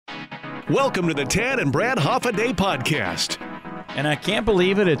Welcome to the Tad and Brad Hoffa Day podcast. And I can't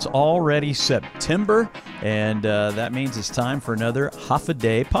believe it. It's already September, and that means it's time for another Hoffa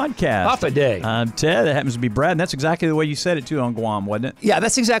Day podcast. Hoffa Day. I'm Ted. That happens to be Brad, and that's exactly the way you said it, too, on Guam, wasn't it? Yeah,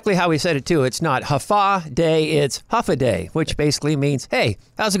 that's exactly how we said it, too. It's not Hoffa Day, it's Hoffa Day, which basically means, hey,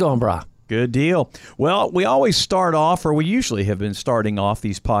 how's it going, brah? Good deal. Well, we always start off, or we usually have been starting off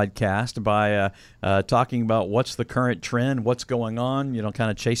these podcasts by talking about what's the current trend, what's going on, kind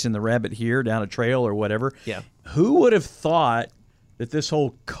of chasing the rabbit here down a trail or whatever. Yeah. Who would have thought that this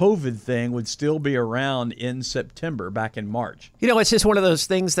whole COVID thing would still be around in September, back in March? It's just one of those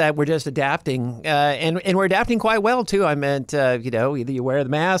things that we're just adapting, and we're adapting quite well, too. I meant, either you wear the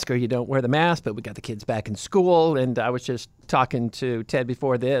mask or you don't wear the mask, but we got the kids back in school, and I was just talking to Ted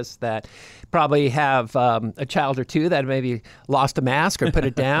before this that probably have a child or two that maybe lost a mask or put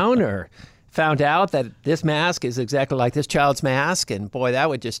it down or found out that this mask is exactly like this child's mask, and boy, that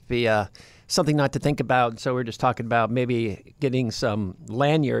would just be something not to think about. So we're just talking about maybe getting some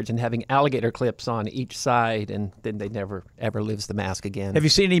lanyards and having alligator clips on each side, and then they never, ever lose the mask again. Have you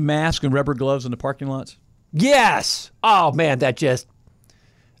seen any masks and rubber gloves in the parking lots? Yes! Oh, man, that just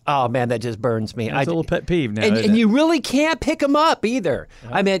burns me. That's a little pet peeve now. And you really can't pick them up either.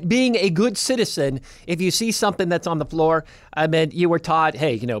 Yep. I mean, being a good citizen, if you see something that's on the floor, you were taught,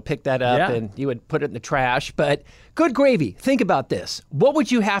 hey, pick that up, and you would put it in the trash. But good gravy. Think about this. What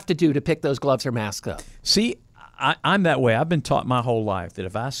would you have to do to pick those gloves or masks up? See, I'm that way. I've been taught my whole life that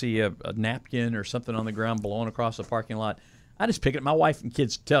if I see a napkin or something on the ground blowing across the parking lot, I just pick it up. My wife and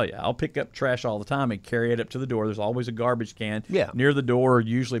kids tell you, I'll pick up trash all the time and carry it up to the door. There's always a garbage can near the door,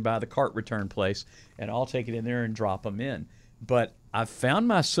 usually by the cart return place, and I'll take it in there and drop them in. But I've found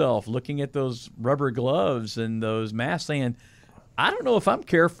myself looking at those rubber gloves and those masks saying, I don't know if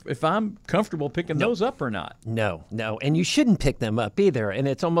I'm comfortable picking those up or not. No, and you shouldn't pick them up either. And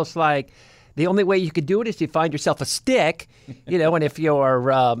it's almost like the only way you could do it is you find yourself a stick, and if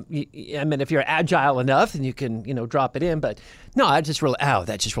you're, if you're agile enough, then you can, drop it in. But no, that just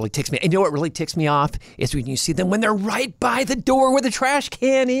really ticks me. And what really ticks me off is when you see them when they're right by the door where the trash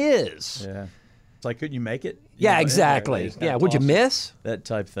can is. Yeah. It's like, couldn't you make it? Exactly. Yeah, would you miss? That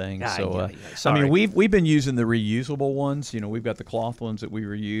type thing. Sorry. We've been using the reusable ones. We've got the cloth ones that we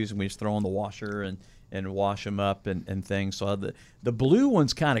reuse, and we just throw in the washer and wash them up and things. So the blue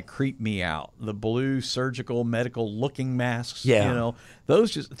ones kind of creep me out. The blue surgical medical looking masks. Yeah.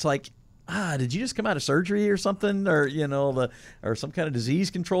 Those just, it's like, did you just come out of surgery or something, or or some kind of disease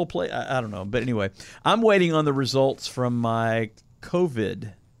control play? I don't know. But anyway, I'm waiting on the results from my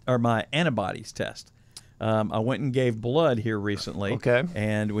COVID or my antibodies test. I went and gave blood here recently. Okay.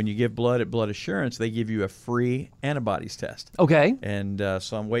 And when you give blood at Blood Assurance, they give you a free antibodies test. Okay. And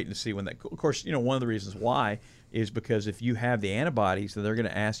so I'm waiting to see when that. Of course, one of the reasons why is because if you have the antibodies, then they're going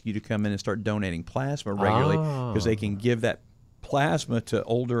to ask you to come in and start donating plasma regularly, because they can give that plasma to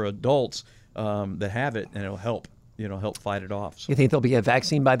older adults that have it, and it'll help fight it off. So, you think there'll be a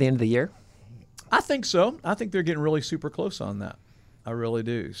vaccine by the end of the year? I think so. I think they're getting really super close on that. I really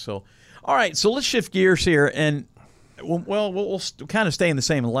do. So, all right. So let's shift gears here, and we'll kind of stay in the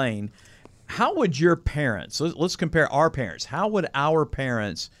same lane. How would your parents? Let's compare our parents. How would our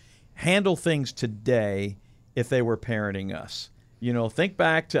parents handle things today if they were parenting us? Think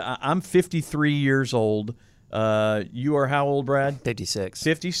back to I'm 53 years old. You are how old, Brad? 56.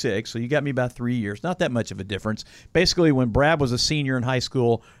 56. So you got me about 3 years. Not that much of a difference. Basically, when Brad was a senior in high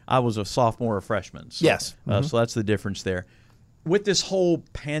school, I was a sophomore or freshman. So, yes. So that's the difference there. With this whole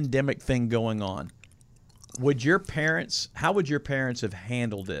pandemic thing going on, how would your parents have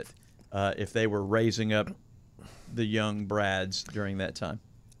handled it if they were raising up the young Brads during that time?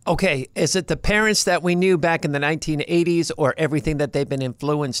 Okay, is it the parents that we knew back in the 1980s, or everything that they've been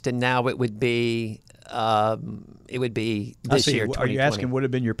influenced, and now it would be this year, 2020? Are you asking what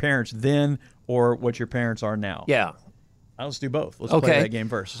have been your parents then, or what your parents are now? Yeah. Let's do both. Let's play that game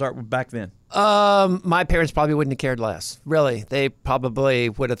first. Start with back then. My parents probably wouldn't have cared less. Really, they probably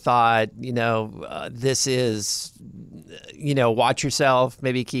would have thought, this is, watch yourself.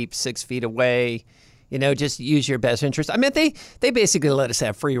 Maybe keep 6 feet away. Just use your best interest. I mean, they basically let us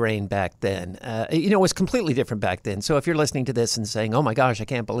have free reign back then. It was completely different back then. So if you're listening to this and saying, "Oh my gosh, I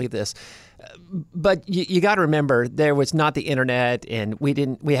can't believe this," but you got to remember, there was not the internet, and we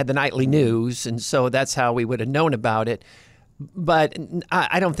had the nightly news, and so that's how we would have known about it. But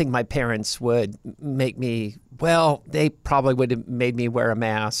I don't think my parents would make me, they probably would have made me wear a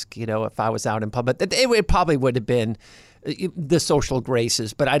mask, if I was out in public. It probably would have been the social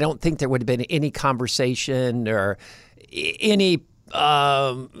graces, but I don't think there would have been any conversation or any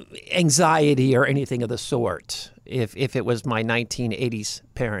anxiety or anything of the sort if it was my 1980s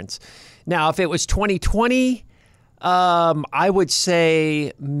parents. Now, if it was 2020, I would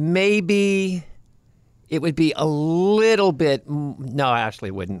say maybe it would be a little bit. No, I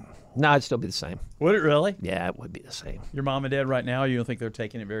actually wouldn't. No, it'd still be the same. Would it really? Yeah, it would be the same. Your mom and dad right now, you don't think they're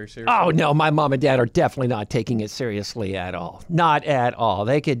taking it very seriously? Oh no, my mom and dad are definitely not taking it seriously at all. Not at all.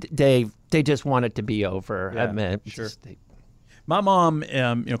 They just want it to be over. Yeah, I mean, sure. My mom,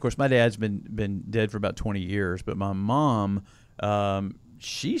 of course, my dad's been dead for about 20 years, but my mom,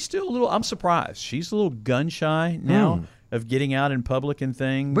 she's still a little. I'm surprised. She's a little gun shy now of getting out in public and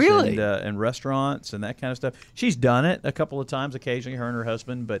things. Really? And restaurants and that kind of stuff. She's done it a couple of times, occasionally, her and her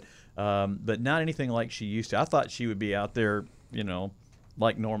husband, but not anything like she used to. I thought she would be out there,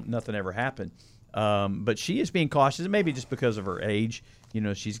 like nothing ever happened. But she is being cautious, and maybe just because of her age.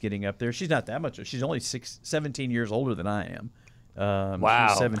 She's getting up there. She's not that much. She's only 17 years older than I am. Wow.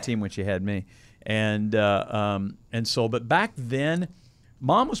 She was 17 when she had me. And so, but back then,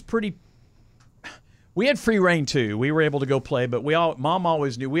 Mom was pretty. We had free reign too. We were able to go play, but Mom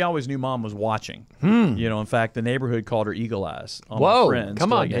always knew. We always knew Mom was watching. In fact, the neighborhood called her Eagle Eyes. All Whoa, my friends.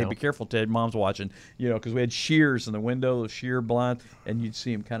 come on, hey, now. be careful, Ted. Mom's watching. Because we had shears in the window, the sheer blind, and you'd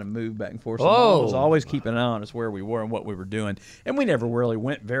see him kind of move back and forth. So Mom was always keeping an eye on us where we were and what we were doing. And we never really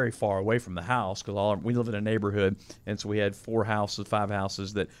went very far away from the house because we lived in a neighborhood, and so we had 5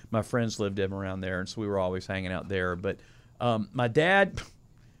 houses that my friends lived in around there, and so we were always hanging out there. But my dad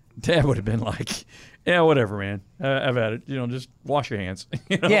would have been like, yeah, whatever, man. I've had it. Just wash your hands.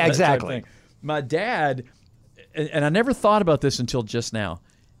 Yeah, exactly. My dad, and I never thought about this until just now.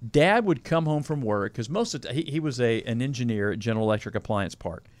 Dad would come home from work because most of he was an engineer at General Electric Appliance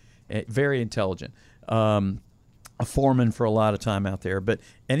Park, very intelligent, a foreman for a lot of time out there.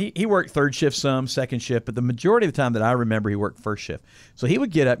 And he worked third shift, some second shift, but the majority of the time that I remember, he worked first shift. So he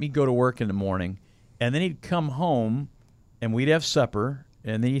would get up, he'd go to work in the morning, and then he'd come home, and we'd have supper,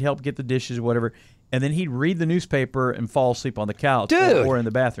 and then he'd help get the dishes or whatever. And then he'd read the newspaper and fall asleep on the couch or in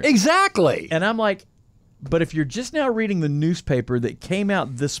the bathroom. Exactly. And I'm like, but if you're just now reading the newspaper that came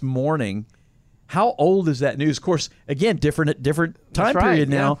out this morning, how old is that news? Of course, again, different time period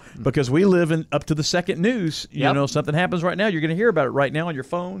now because we live in up to the second news. Something happens right now, you're going to hear about it right now on your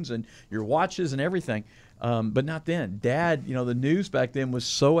phones and your watches and everything. But not then. Dad, the news back then was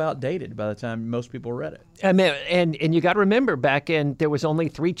so outdated by the time most people read it. I mean, and you got to remember back in there was only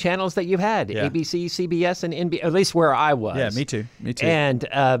 3 channels that you had: Yeah. ABC, CBS, and NBC. At least where I was. Yeah, me too. And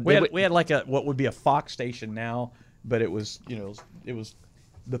we had like what would be a Fox station now, but it was it was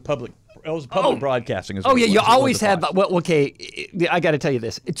the public. It was public broadcasting. Is Oh what yeah, it was. you It wasn't always had. Fox. Well, okay, I got to tell you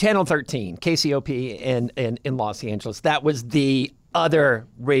this: Channel 13, KCOP, in Los Angeles. That was the other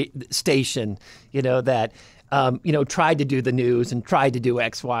station, that tried to do the news and tried to do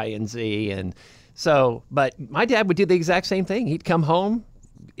X, Y, and Z, and so. But my dad would do the exact same thing. He'd come home,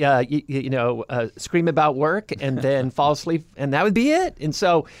 scream about work, and then fall asleep, and that would be it. And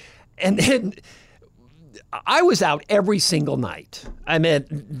so, and then I was out every single night. I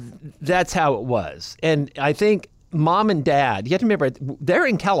mean, that's how it was. And I think Mom and Dad, you have to remember, they're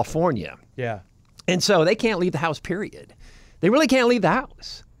in California. Yeah. And so they can't leave the house, period. They really can't leave the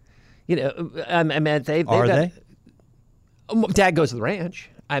house. I mean, they've Are got, they? Dad goes to the ranch.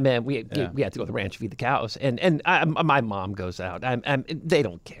 I mean, we have to go to the ranch to feed the cows, and my mom goes out. They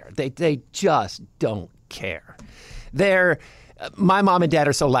don't care. They just don't care. My mom and dad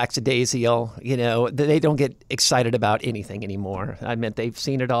are so lackadaisical. They don't get excited about anything anymore. I mean, they've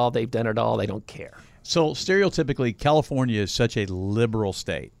seen it all. They've done it all. They don't care. So stereotypically, California is such a liberal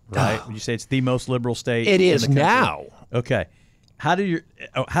state, right? Would you say it's the most liberal state? It is in the country? now. Okay. How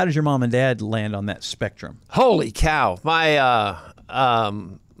does your mom and dad land on that spectrum? Holy cow! My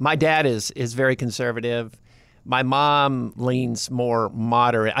dad is very conservative. My mom leans more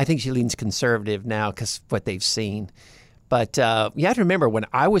moderate. I think she leans conservative now because what they've seen. But you have to remember when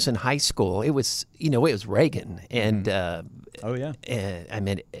I was in high school, it was Reagan, and Oh yeah.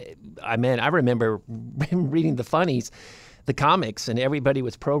 I remember reading the funnies, the comics, and everybody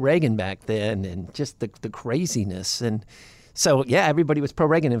was pro Reagan back then, and just the craziness. And so yeah, everybody was pro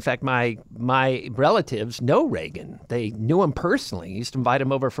Reagan. In fact, my relatives know Reagan. They knew him personally. Used to invite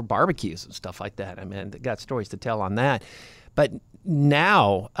him over for barbecues and stuff like that. I mean, they got stories to tell on that. But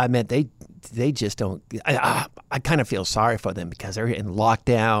now, I mean, they just don't. I kind of feel sorry for them because they're in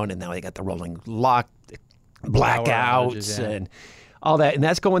lockdown, and now they got the rolling blackouts outages, yeah. and all that, and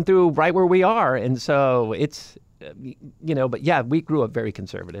that's going through right where we are. And so it's, but yeah, we grew up very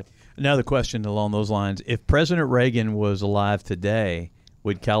conservative. Another question along those lines: if President Reagan was alive today,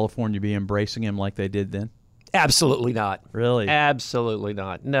 would California be embracing him like they did then? Absolutely not. Really? Absolutely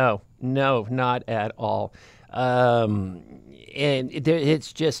not. No, not at all. And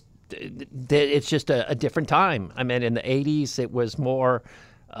it's just a different time. I mean, in the 80s, it was more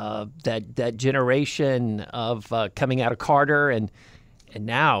that generation of coming out of Carter, and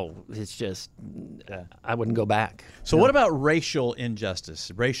now it's just I wouldn't go back. So what about racial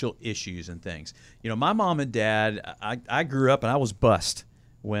injustice, racial issues and things? You know, my mom and dad, I grew up and I was bused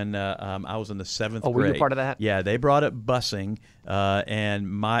when I was in the 7th grade. Oh, were you part of that? Yeah, they brought up busing,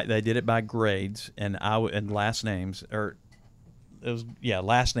 and they did it by grades and last names, or it was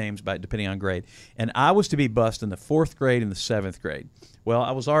last names by depending on grade. And I was to be bused in the 4th grade and the 7th grade. Well,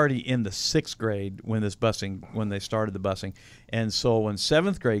 I was already in the 6th grade when they started the busing, and so when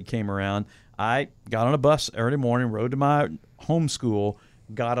 7th grade came around, I got on a bus early morning, rode to my home school,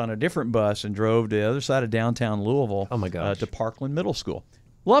 got on a different bus, and drove to the other side of downtown Louisville. Oh my gosh. To Parkland Middle School.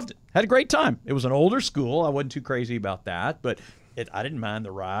 Loved it. Had a great time. It was an older school. I wasn't too crazy about that, but I didn't mind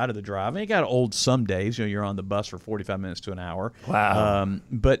the ride or the drive. I mean, it got old some days. You know, you're on the bus for 45 minutes to an hour. Wow.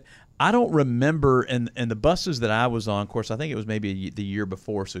 But I don't remember, and the buses that I was on, of course, I think it was maybe the year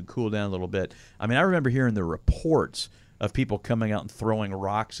before, so it cooled down a little bit. I mean, I remember hearing the reports of people coming out and throwing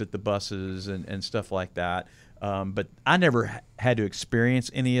rocks at the buses and stuff like that. But I never had to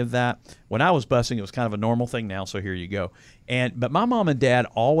experience any of that. When I was busing, it was kind of a normal thing now, so here you go. But my mom and dad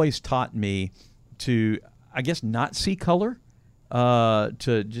always taught me to, I guess, not see color, I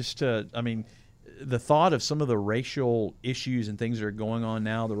mean, the thought of some of the racial issues and things that are going on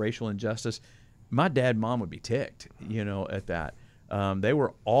now, the racial injustice, my dad and mom would be ticked, at that. They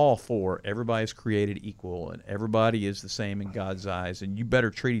were all for everybody's created equal and everybody is the same in God's eyes, and you better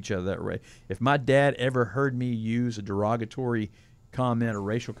treat each other that way. If my dad ever heard me use a derogatory comment or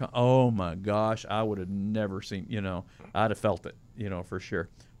racial comment, oh my gosh, I would have never seen, I'd have felt it, for sure.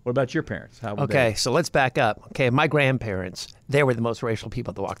 What about your parents? How would Okay, so let's back up. Okay, my grandparents, they were the most racial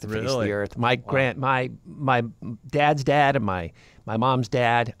people that walked the face of the earth. My dad's dad and my mom's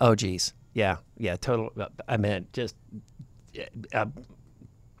dad, oh geez. Yeah, total, I meant just,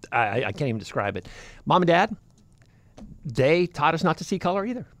 I can't even describe it. Mom and dad, they taught us not to see color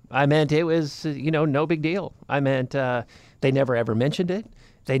either. I meant it was, no big deal. I meant they never ever mentioned it.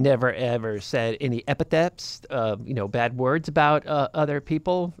 They never ever said any epithets, bad words about other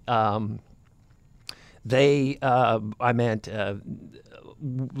people.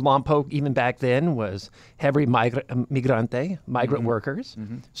 Lompoc, even back then, was heavy migrant workers.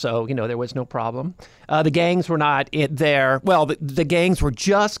 Mm-hmm. So, there was no problem. The gangs were not there. Well, the gangs were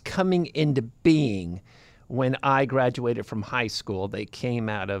just coming into being when I graduated from high school. They came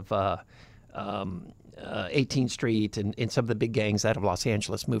out of 18th Street and some of the big gangs out of Los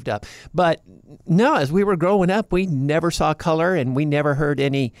Angeles moved up. But no, as we were growing up, we never saw color, and we never heard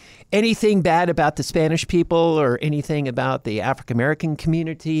anything bad about the Spanish people or anything about the African American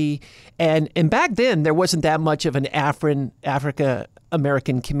community. And back then, there wasn't that much of an African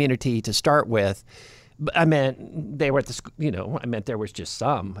American community to start with. I meant they were at the, I meant there was just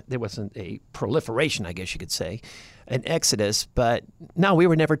some. There wasn't a proliferation, I guess you could say, an exodus. But no, we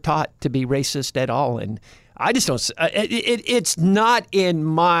were never taught to be racist at all. And I just don't, it's not in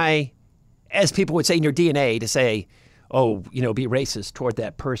my, as people would say, in your DNA to say, oh, be racist toward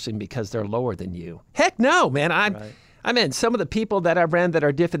that person because they're lower than you. Heck no, man. I mean, some of the people that I ran that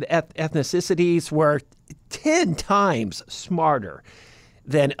are different ethnicities were 10 times smarter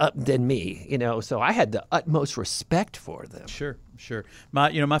than me, so I had the utmost respect for them. Sure.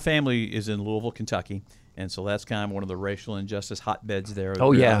 My family is in Louisville, Kentucky, and so that's kind of one of the racial injustice hotbeds there.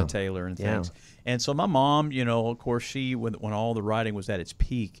 Oh yeah, Taylor and things. Yeah. And so my mom, of course, she when all the rioting was at its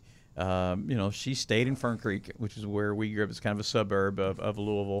peak, she stayed in Fern Creek, which is where we grew up. It's kind of a suburb of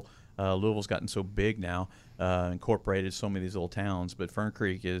Louisville. Louisville's gotten so big now, incorporated so many of these little towns, but Fern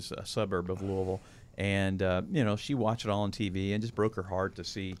Creek is a suburb of Louisville. And, she watched it all on TV and just broke her heart to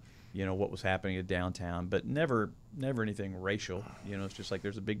see, what was happening at downtown, but never anything racial. It's just like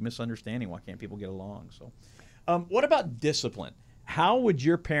there's a big misunderstanding. Why can't people get along? So what about discipline? How would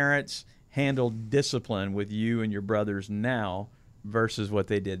your parents handle discipline with you and your brothers now versus what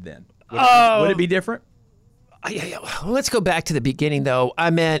they did then? Would it be different? Let's go back to the beginning, though.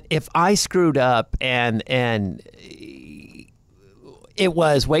 I meant if I screwed up and it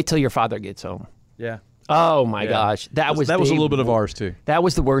was wait till your father gets home. Yeah. Oh my gosh, that was a little bit of ours too. That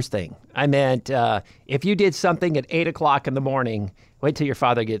was the worst thing. I meant if you did something at 8:00 in the morning, wait till your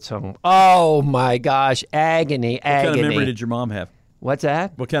father gets home. Oh my gosh, agony. What kind of memory did your mom have? What's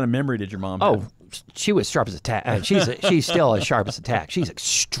that? What kind of memory did your mom have? Oh, she was sharp as a tack. She's still as sharp as a tack. She's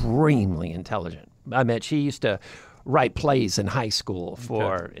extremely intelligent. I meant she used to write plays in high school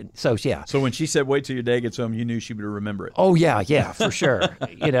for. So yeah. So when she said, "Wait till your dad gets home," you knew she would remember it. Oh yeah, for sure.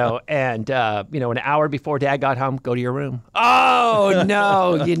 And an hour before Dad got home, go to your room. Oh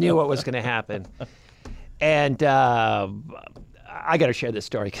no, you knew what was going to happen. And I got to share this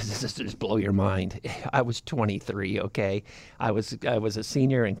story because this just blow your mind. I was 23. Okay, I was a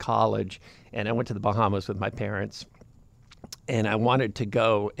senior in college, and I went to the Bahamas with my parents. And I wanted to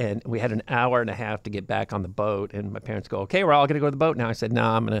go, and we had an hour and a half to get back on the boat. And my parents go, "Okay, we're all going to go to the boat now." I said, "No,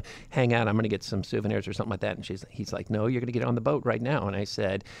 I'm going to hang out. I'm going to get some souvenirs or something like that." And he's like, "No, you're going to get on the boat right now." And I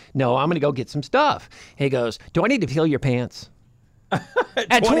said, "No, I'm going to go get some stuff." He goes, "Do I need to feel your pants?"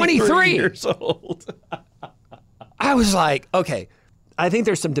 At 23 years old. I was like, okay, I think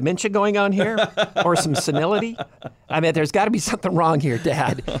there's some dementia going on here or some senility. I mean, there's got to be something wrong here,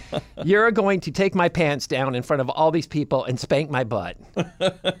 Dad. You're going to take my pants down in front of all these people and spank my butt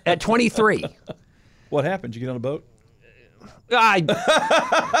at 23. What happened? Did you get on a boat?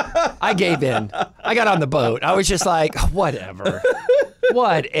 I gave in. I got on the boat. I was just like, whatever.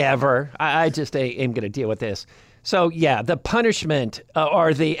 I just am going to deal with this. So, yeah, the punishment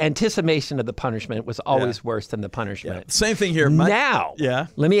or the anticipation of the punishment was always worse than the punishment. Yeah. Same thing here. Now,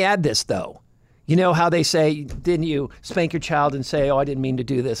 let me add this, though. You know how they say, didn't you spank your child and say, "Oh, I didn't mean to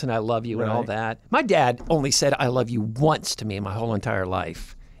do this and I love you," and all that? My dad only said, "I love you" once to me in my whole entire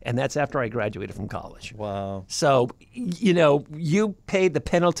life. And that's after I graduated from college. Wow. So, you paid the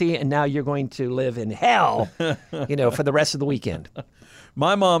penalty and now you're going to live in hell, for the rest of the weekend.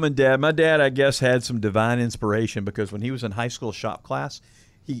 My mom and dad, my dad, I guess, had some divine inspiration because when he was in high school shop class,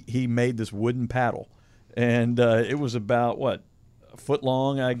 he made this wooden paddle. And it was about, a foot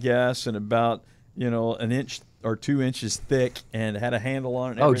long, I guess, and about, an inch or 2 inches thick and had a handle on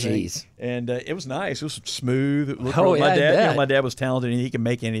it and everything. Oh, geez. And it was nice. It was smooth. It looked my dad, my dad was talented and he could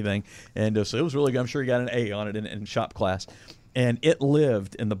make anything. And so it was really good. I'm sure he got an A on it in shop class. And it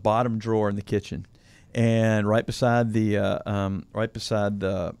lived in the bottom drawer in the kitchen. And right beside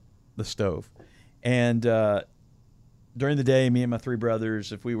the stove, and during the day, me and my three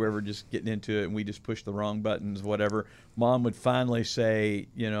brothers, if we were ever just getting into it and we just pushed the wrong buttons, whatever, Mom would finally say,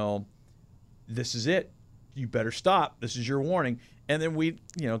 "This is it. You better stop. This is your warning." And then we,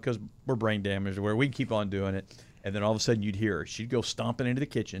 because we're brain damaged, where we'd keep on doing it, and then all of a sudden you'd hear her. She'd go stomping into the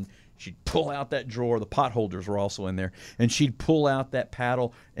kitchen. She'd pull out that drawer. The pot holders were also in there. And she'd pull out that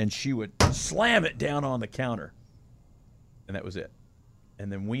paddle, and she would slam it down on the counter. And that was it.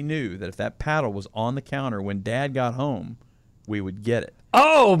 And then we knew that if that paddle was on the counter when Dad got home, we would get it.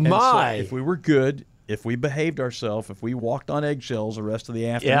 Oh, and my. So if we were good, if we behaved ourselves, if we walked on eggshells the rest of the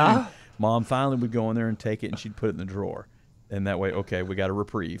afternoon, Mom finally would go in there and take it, and she'd put it in the drawer. And that way, okay, we got a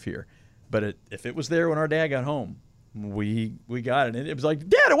reprieve here. But if it was there when our dad got home, we got it. And it was like,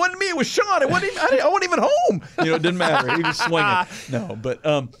 "Dad, it wasn't me. It was Sean. I wasn't even home." It didn't matter. He was swinging. No, but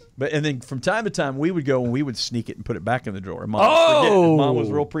and then from time to time we would go and we would sneak it and put it back in the drawer. Mom would forget. If Mom was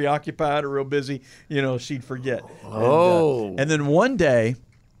real preoccupied or real busy, she'd forget. And then one day,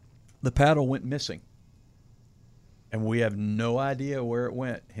 the paddle went missing. And we have no idea where it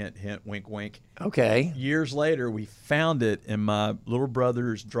went. Hint, hint, wink, wink. Okay. Years later, we found it in my little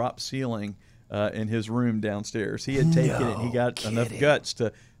brother's drop ceiling in his room downstairs. He had taken it. He got enough guts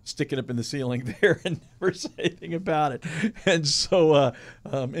to stick it up in the ceiling there and never say anything about it. And so,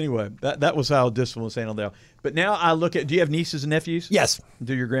 anyway, that was how discipline was handled there. But now I look at. Do you have nieces and nephews? Yes.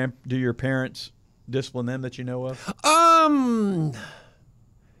 Do your parents discipline them that you know of?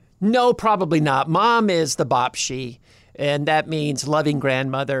 No, probably not. Mom is the babci, and that means loving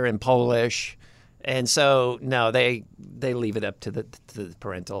grandmother in Polish. And so, no, they leave it up to the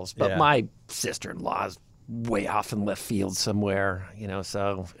parentals. But my sister-in-law is way off in left field somewhere,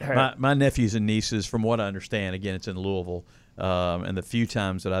 so. My nephews and nieces, from what I understand, again, it's in Louisville, and the few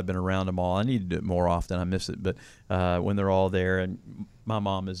times that I've been around them all, I need to do it more often. I miss it. But when they're all there, and my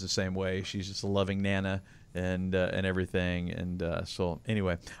mom is the same way. She's just a loving Nana and everything. And so,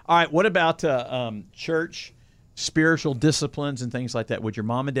 anyway. All right, what about church, spiritual disciplines and things like that? Would your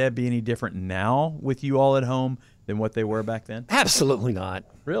mom and dad be any different now with you all at home than what they were back then? Absolutely not.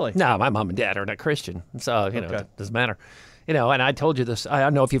 Really? No, my mom and dad are not Christian, so it doesn't matter. And I told you this. I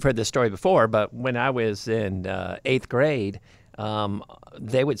don't know if you've heard this story before, but when I was in 8th grade,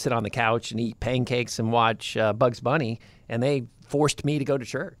 they would sit on the couch and eat pancakes and watch Bugs Bunny, and they forced me to go to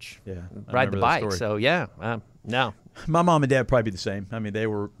church. Yeah, ride the bike. So no. My mom and dad probably be the same. I mean,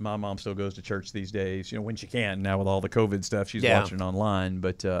 my mom still goes to church these days, when she can. Now with all the COVID stuff, she's watching it online.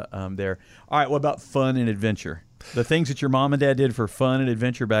 But there. All right, what about fun and adventure? The things that your mom and dad did for fun and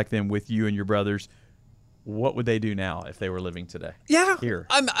adventure back then with you and your brothers, what would they do now if they were living today? Yeah. Here.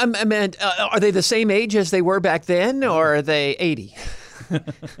 I meant, are they the same age as they were back then, or are they 80?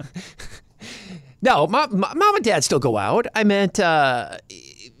 No, mom and dad still go out. I meant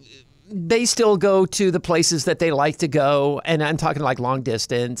they still go to the places that they like to go, and I'm talking like long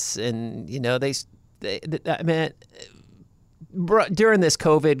distance. And I meant during this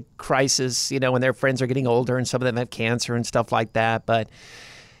COVID crisis, when their friends are getting older and some of them have cancer and stuff like that. But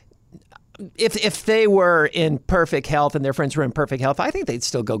if they were in perfect health and their friends were in perfect health, I think they'd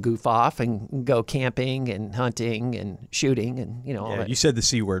still go goof off and go camping and hunting and shooting and all that. You said the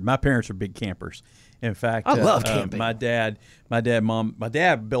C word. My parents are big campers. In fact, I love camping. My dad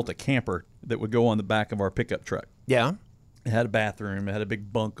built a camper that would go on the back of our pickup truck. Yeah. It had a bathroom. It had a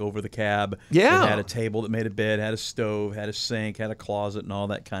big bunk over the cab. Yeah. It had a table that made a bed, had a stove, had a sink, had a closet, and all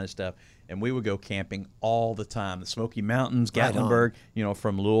that kind of stuff. And we would go camping all the time. The Smoky Mountains, Gatlinburg,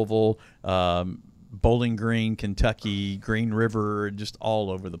 from Louisville, Bowling Green, Kentucky, Green River, just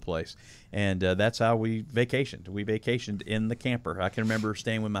all over the place. And that's how we vacationed. We vacationed in the camper. I can remember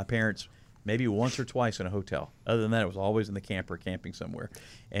staying with my parents maybe once or twice in a hotel. Other than that, it was always in the camper camping somewhere.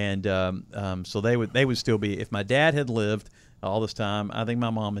 And so they would still be. If my dad had lived all this time, I think my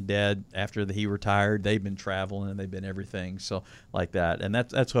mom and dad, after he retired, they've been traveling and they've been everything. So like that. And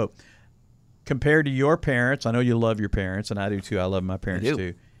that's hope. Compared to your parents, I know you love your parents, and I do too. I love my parents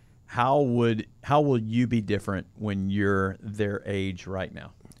too. How will you be different when you're their age right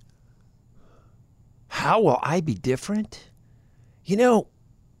now? How will I be different? I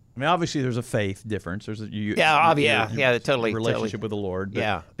mean, obviously, there's a faith difference. There's totally relationship with the Lord.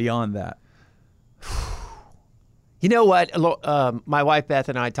 But beyond that, you know what? My wife Beth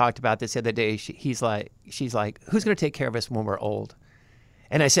and I talked about this the other day. She's like, who's going to take care of us when we're old?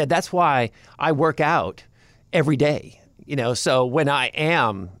 And I said, that's why I work out every day. So when I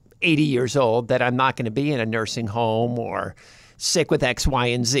am 80 years old, that I'm not going to be in a nursing home or sick with X, Y,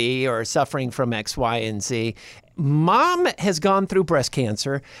 and Z or suffering from X, Y, and Z. Mom has gone through breast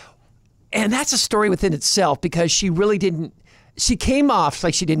cancer, and that's a story within itself because she really didn't. She came off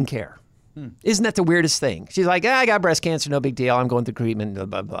like she didn't care. Isn't that the weirdest thing? She's like, I got breast cancer, no big deal. I'm going through treatment, blah,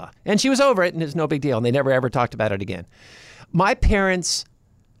 blah, blah. And she was over it, and it's no big deal. And they never, ever talked about it again. My parents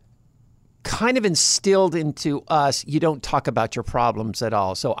kind of instilled into us, you don't talk about your problems at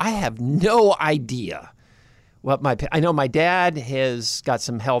all. So I have no idea I know my dad has got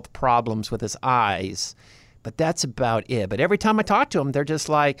some health problems with his eyes, but that's about it. But every time I talk to them, they're just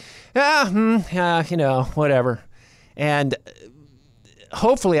like, whatever. And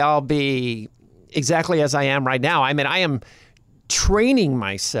hopefully I'll be exactly as I am right now. I mean, I am training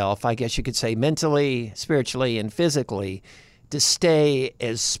myself, I guess you could say, mentally, spiritually, and physically to stay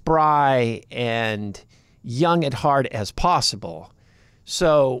as spry and young at heart as possible.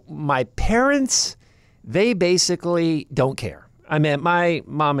 So my parents, they basically don't care. I mean, my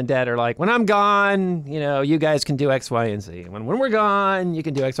mom and dad are like, when I'm gone, you guys can do X, Y, and Z. When we're gone, you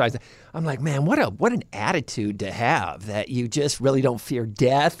can do X, Y, and Z. I'm like, man, what an attitude to have, that you just really don't fear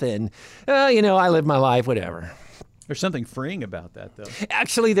death and, I live my life, whatever. There's something freeing about that, though.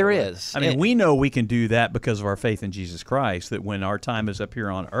 Actually, there is. I mean, we know we can do that because of our faith in Jesus Christ, that when our time is up here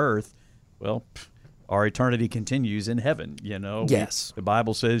on earth, well, our eternity continues in heaven, Yes. The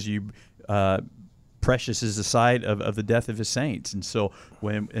Bible says precious is the sight of the death of his saints. And so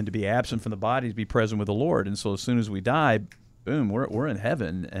and to be absent from the body, to be present with the Lord. And so as soon as we die, boom, we're in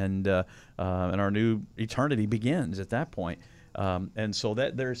heaven, and our new eternity begins at that point. And so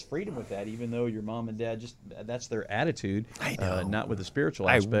that there's freedom with that, even though your mom and dad that's their attitude. I know. Not with the spiritual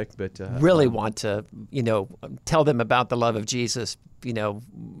aspect, but really want to, tell them about the love of Jesus,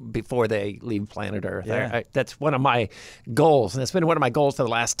 before they leave planet Earth. Yeah. That's one of my goals, and it's been one of my goals for the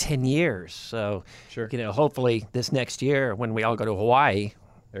last 10 years. So, sure. Hopefully this next year when we all go to Hawaii,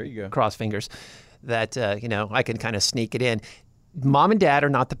 there you go. Cross fingers, that I can kind of sneak it in. Mom and dad are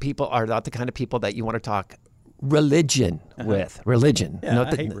not the kind of people that you want to talk religion with. Religion. Yeah,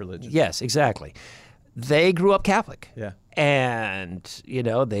 I hate religion. Yes, exactly. They grew up Catholic. Yeah. And,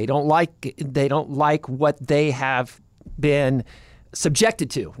 they don't like what they have been subjected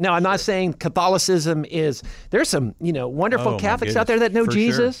to. Now, I'm not saying Catholicism there's some, wonderful Catholics out there that know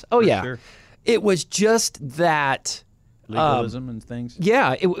Jesus. Sure. Oh, yeah. Sure. It was just that legalism and things.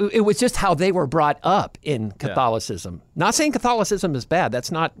 Yeah, it was just how they were brought up in Catholicism. Yeah. Not saying Catholicism is bad.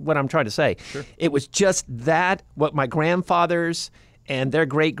 That's not what I'm trying to say. Sure. It was just what my grandfathers and their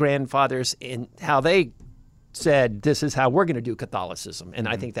great-grandfathers, in how they said, this is how we're going to do Catholicism. And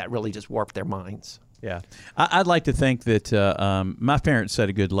I think that really just warped their minds. Yeah. I'd like to think that my parents set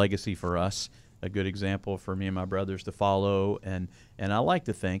a good legacy for us. a good example for me and my brothers to follow, and I like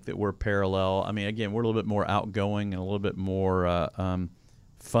to think that we're parallel. I mean, again, we're a little bit more outgoing and a little bit more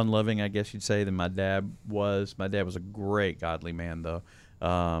fun-loving, I guess you'd say, than my dad was. My dad was a great godly man, though,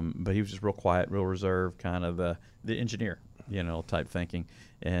 but he was just real quiet, real reserved, kind of the engineer, type thinking,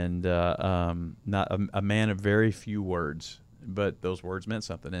 and not a man of very few words, but those words meant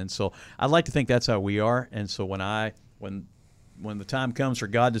something. And so I like to think that's how we are. And so when the time comes for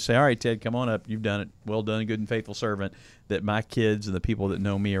God to say, all right, Ted, come on up, you've done it, well done, good and faithful servant, that my kids and the people that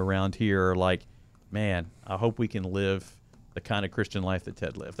know me around here are like, man, I hope we can live the kind of Christian life that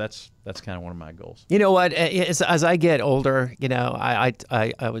Ted lived. That's kind of one of my goals. You know what? As I get older, I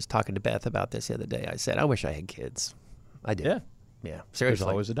was talking to Beth about this the other day. I said, I wish I had kids. I did. Yeah, seriously.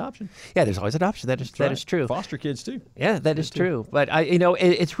 There's always adoption. Yeah, there's always adoption. That is true. Foster kids too. Yeah, that is true. But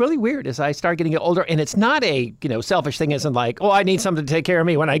it's really weird as I start getting older, and it's not a selfish thing. Isn't like, oh, I need someone to take care of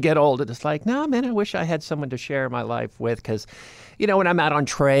me when I get old. It's like, no, man, I wish I had someone to share my life with, because when I'm out on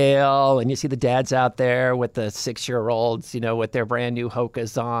trail and you see the dads out there with the 6-year-olds, with their brand new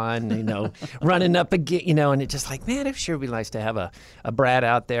Hokas on, running up again, and it's just like, man, it sure would be nice to have a Brad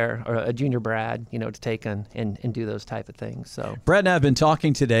out there, or a junior Brad, to take on and do those type of things. So Brad and I have been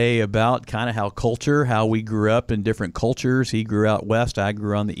talking today about kind of how we grew up in different cultures. He grew out west, I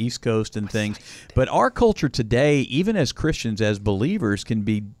grew on the East Coast and things. But our culture today, even as Christians, as believers, can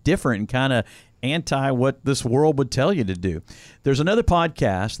be different and kind of anti what this world would tell you to do. There's another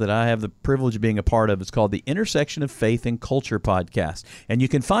podcast that I have the privilege of being a part of. It's called the Intersection of Faith and Culture podcast. And you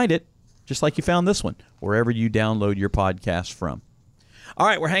can find it, just like you found this one, wherever you download your podcast from. All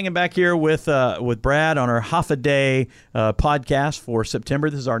right, we're hanging back here with Brad on our Half a Day podcast for September.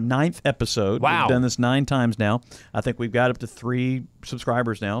 This is our 9th episode. Wow. We've done this 9 times now. I think we've got up to 3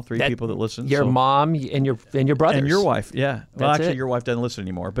 subscribers now, 3 people that listen. Your mom and your brothers. And your wife, yeah. Well, actually, your wife doesn't listen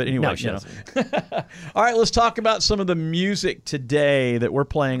anymore. But anyway, no, she doesn't. All right, let's talk about some of the music today that we're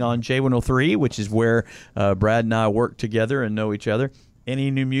playing on J103, which is where Brad and I work together and know each other.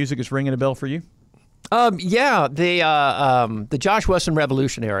 Any new music is ringing a bell for you? Yeah, the Josh Wilson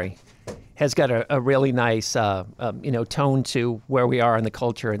Revolutionary has got a really nice, tone to where we are in the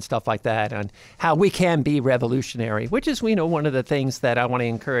culture and stuff like that, and how we can be revolutionary, which is, one of the things that I want to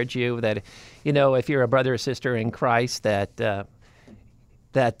encourage you, that, if you're a brother or sister in Christ, that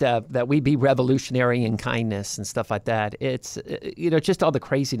we be revolutionary in kindness and stuff like that. It's, just all the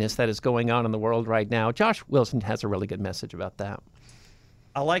craziness that is going on in the world right now. Josh Wilson has a really good message about that.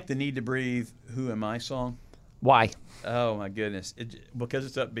 I like the Need to Breathe, Who Am I song. Why? Oh, my goodness. Because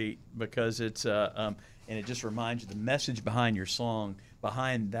it's upbeat, because it's, and it just reminds you the message behind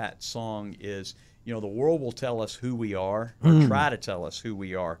that song is, the world will tell us who we are, or try to tell us who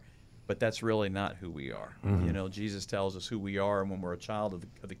we are, but that's really not who we are. Mm-hmm. Jesus tells us who we are, and when we're a child of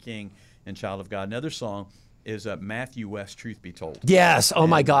the King and child of God. Another song is Matthew West, Truth Be Told. Yes. Oh,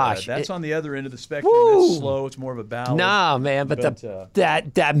 my gosh. That's on the other end of the spectrum. Woo! It's slow. It's more of a ballad. Nah, man. But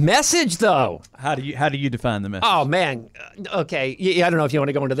that message, though. How do you define the message? Oh, man. Okay. I don't know if you want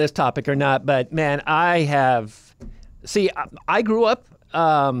to go into this topic or not, but, man, I grew up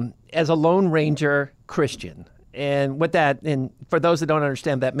as a Lone Ranger Christian. And what that, and for those that don't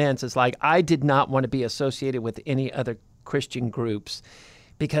understand that meant, is like, I did not want to be associated with any other Christian groups,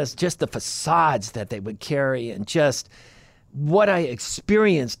 because just the facades that they would carry, and just what I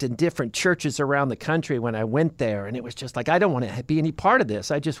experienced in different churches around the country when I went there. And it was just like, I don't want to be any part of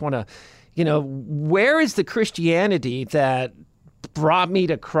this. I just want to, where is the Christianity that brought me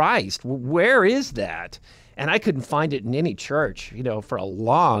to Christ? Where is that? And I couldn't find it in any church, for a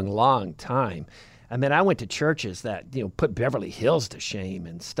long, long time. I mean, I went to churches that, put Beverly Hills to shame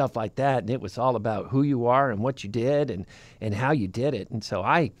and stuff like that. And it was all about who you are and what you did and how you did it. And so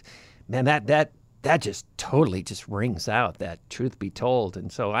that just totally just rings out, that truth be told.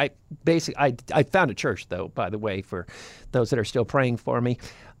 And so I found a church, though, by the way, for those that are still praying for me,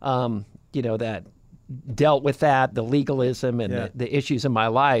 that dealt with that, the legalism and the issues in my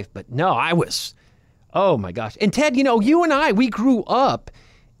life. But no, oh my gosh. And Ted, you and I, we grew up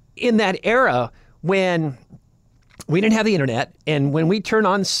in that era when we didn't have the internet, and when we turn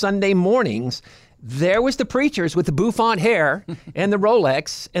on Sunday mornings, there was the preachers with the bouffant hair and the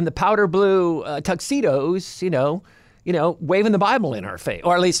Rolex and the powder blue tuxedos, waving the Bible in our face,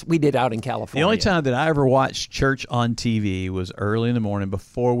 or at least we did out in California. The only time that I ever watched church on TV was early in the morning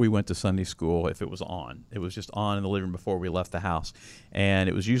before we went to Sunday school. If it was on, it was just on in the living room before we left the house, and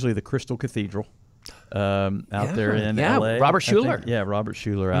it was usually the Crystal Cathedral out there in L.A. Robert Schuller. Robert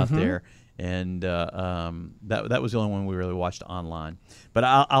Schuller out there. And that was the only one we really watched online. But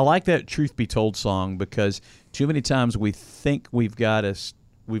I like that Truth Be Told song, because too many times we think we've got to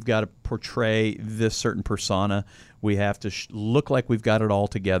we've got to portray this certain persona. We have to look like we've got it all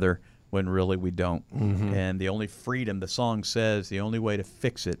together when really we don't. And the only freedom, the song says, the only way to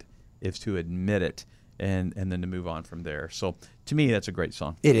fix it is to admit it and then to move on from there. So to me, that's a great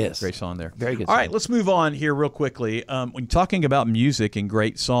song. It is. Great song there. Very good All song. right, let's move on here real quickly. When talking about music and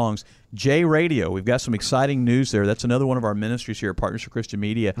great songs, J Radio, we've got some exciting news there. That's another one of our ministries here at Partners for Christian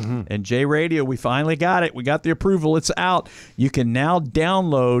Media. And J Radio, we finally got it. We got the approval. It's out. You can now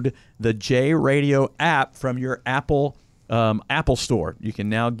download the J Radio app from your Apple Store. You can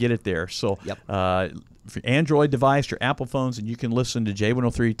now get it there. So for your Android device, your Apple phones, and you can listen to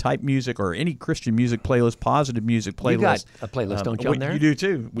J103 type music or any Christian music playlist, positive music playlist. You got a playlist, don't you, on there? You do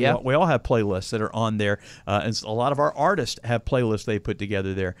too. We all have playlists that are on there. And a lot of our artists have playlists they put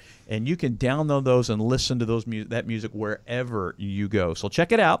together there. And you can download those and listen to that music wherever you go. So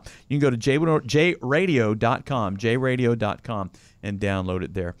check it out. You can go to jradio.com, and download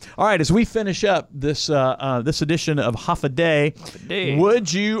it there. All right, as we finish up this edition of Half a Day,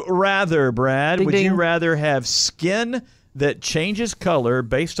 would you rather, Brad, you rather have skin that changes color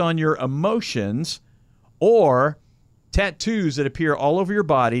based on your emotions or tattoos that appear all over your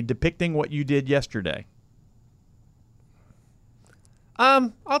body depicting what you did yesterday?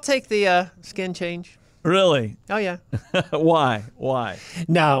 I'll take the skin change. Really? Oh, yeah. Why?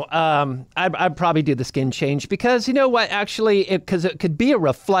 No, I'd probably do the skin change because you know what? Actually, because it could be a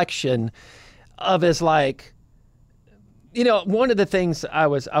reflection of his like, you know, one of the things I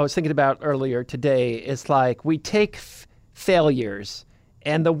was thinking about earlier today is like we take failures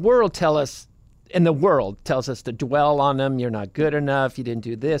and the world tells us to dwell on them. You're not good enough. You didn't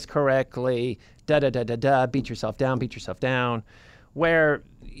do this correctly. Beat yourself down. Where,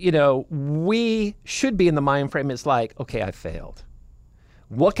 you know, we should be in the mind frame is like, okay, I failed.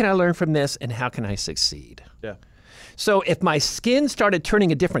 What can I learn from this and how can I succeed? Yeah. So if my skin started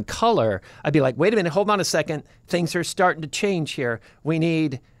turning a different color, I'd be like, wait a minute, hold on a second. Things are starting to change here. We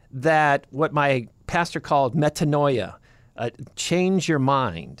need that, what my pastor called metanoia. Change your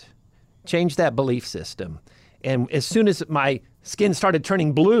mind. Change that belief system. And as soon as my skin started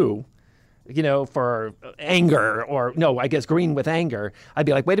turning blue, you know, for anger or green with anger, I'd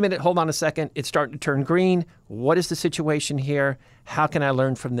be like, wait a minute, hold on a second. It's starting to turn green. What is the situation here? How can I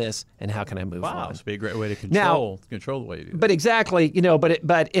learn from this? And how can I move on? Wow, this would be a great way to control the way you do that. But exactly, you know, but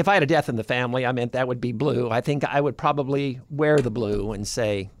if I had a death in the family, I meant that would be blue. I think I would probably wear the blue and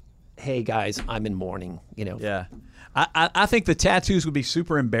say, hey guys, I'm in mourning, you know. Yeah. I think the tattoos would be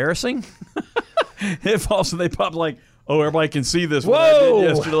super embarrassing. If also they pop like, oh, everybody can see this. What I did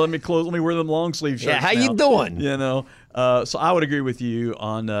yesterday. Let me wear them long sleeve shirts. Yeah, how you doing? You know, so I would agree with you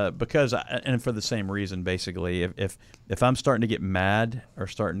on because and for the same reason, basically, if I'm starting to get mad or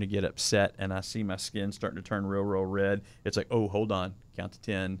starting to get upset and I see my skin starting to turn real red, it's like, oh, hold on, count to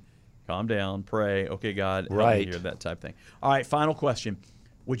 10, calm down, pray, okay, God, help me here, that type of thing. All right, final question: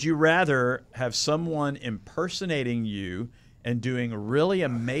 would you rather have someone impersonating you and doing really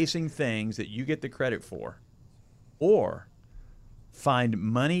amazing things that you get the credit for, or find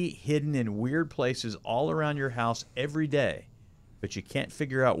money hidden in weird places all around your house every day, but you can't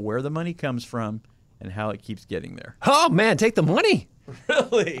figure out where the money comes from and how it keeps getting there? Oh, man, take the money.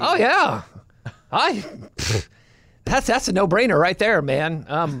 Really? Oh, yeah. That's a no-brainer right there,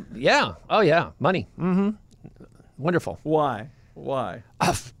 man. Yeah. Oh, yeah. Money. Mm-hmm. Wonderful. Why?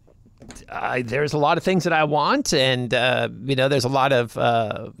 There's a lot of things that I want, and you know, there's a lot of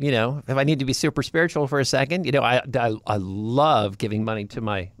if I need to be super spiritual for a second, you know, I love giving money to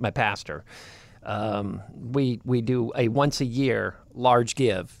my pastor. We do a once a year large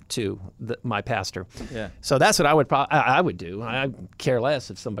give to my pastor. Yeah. So that's what I would do. I care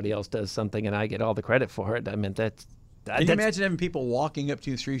less if somebody else does something and I get all the credit for it. I mean Can you imagine having people walking up to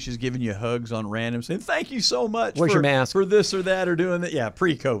you in the streets just giving you hugs on random, saying, thank you so much Where's your mask? For this or that or doing that? Yeah,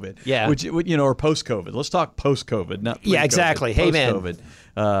 pre-COVID. Yeah. Which, you know, or post-COVID. Let's talk post-COVID, not pre-COVID. Yeah, exactly. Hey, man.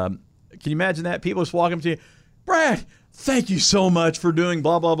 Post-COVID. Can you imagine that? People just walking up to you, Brad, thank you so much for doing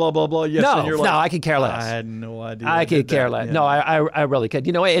blah, blah, blah, blah, blah. Yes, no, and you're like, I could care less. I had no idea. I could care less. Yeah. No, I really could.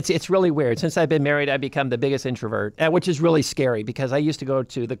 You know, it's really weird. Since I've been married, I've become the biggest introvert, which is really scary because I used to go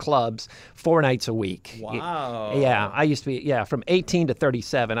to the clubs 4 nights a week. Wow. Yeah, I used to be, from 18 to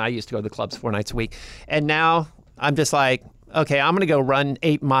 37, I used to go to the clubs 4 nights a week. And now I'm just like, okay, I'm going to go run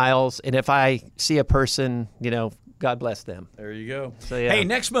 8 miles. And if I see a person, you know, God bless them. There you go. So, yeah. Hey,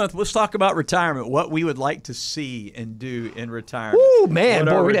 next month, let's talk about retirement, what we would like to see and do in retirement. Ooh, man,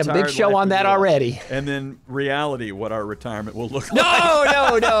 boy, we'd have a big show on that already. And then reality, what our retirement will look like.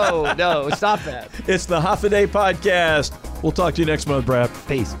 No, stop that. It's the Half a Day Podcast. We'll talk to you next month, Brad.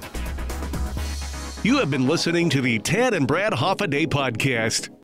 Peace. You have been listening to the Tad and Brad Hoffa Day podcast.